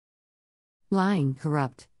Lying,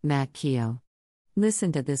 corrupt, Matt Keogh.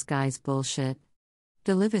 Listen to this guy's bullshit.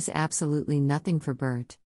 Delivers absolutely nothing for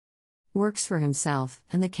Burt. Works for himself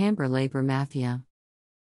and the Canberra Labour mafia.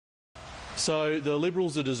 So the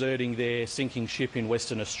Liberals are deserting their sinking ship in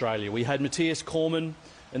Western Australia. We had Matthias Cormann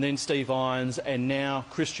and then Steve Irons and now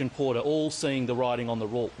Christian Porter all seeing the writing on the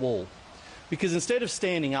wall. Because instead of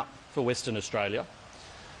standing up for Western Australia,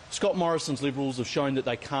 Scott Morrison's Liberals have shown that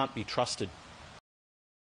they can't be trusted.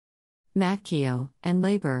 Matt Keogh and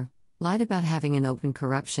Labour lied about having an open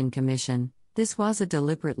corruption commission. This was a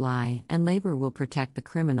deliberate lie, and Labour will protect the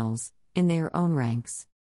criminals in their own ranks.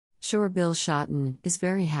 Sure, Bill Shorten is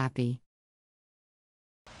very happy.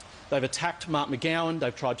 They've attacked Mark McGowan,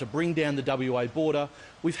 they've tried to bring down the WA border.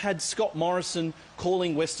 We've had Scott Morrison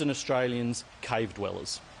calling Western Australians cave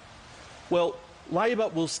dwellers. Well, Labor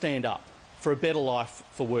will stand up for a better life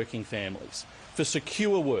for working families, for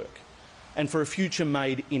secure work, and for a future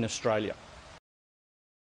made in Australia.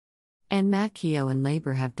 And Matt Keogh and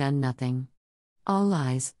Labour have done nothing. All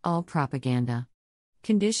lies, all propaganda.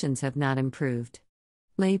 Conditions have not improved.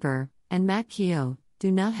 Labour and Matt Keogh do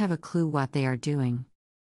not have a clue what they are doing.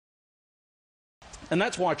 And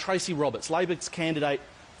that's why Tracy Roberts, Labor's candidate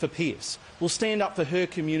for Pearce, will stand up for her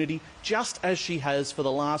community just as she has for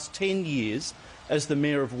the last 10 years as the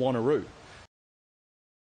Mayor of Wanneroo.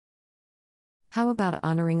 How about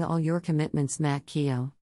honouring all your commitments, Matt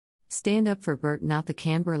Keogh? Stand up for Burt, not the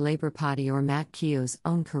Canberra Labour Party or Matt Keogh's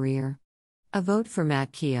own career. A vote for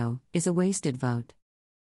Matt Keogh is a wasted vote.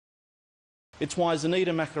 It's why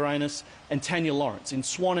Zanita Macaranis and Tanya Lawrence in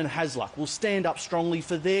Swan and Hasluck will stand up strongly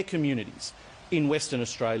for their communities in Western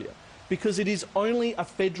Australia, because it is only a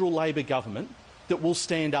federal Labor government that will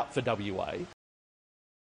stand up for WA.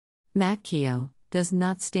 Matt Keogh does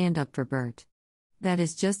not stand up for Burt. That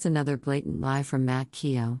is just another blatant lie from Matt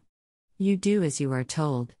Keogh. You do as you are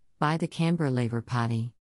told by the Canberra Labour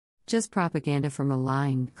Party. Just propaganda from a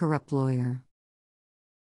lying, corrupt lawyer.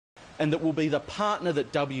 And that will be the partner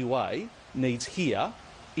that WA needs here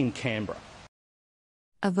in Canberra.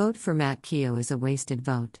 A vote for Matt Keogh is a wasted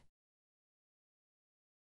vote.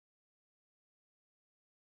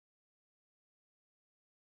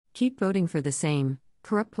 Keep voting for the same,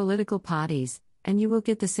 corrupt political parties, and you will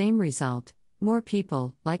get the same result: more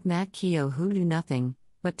people like Matt Keogh who do nothing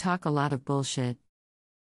but talk a lot of bullshit.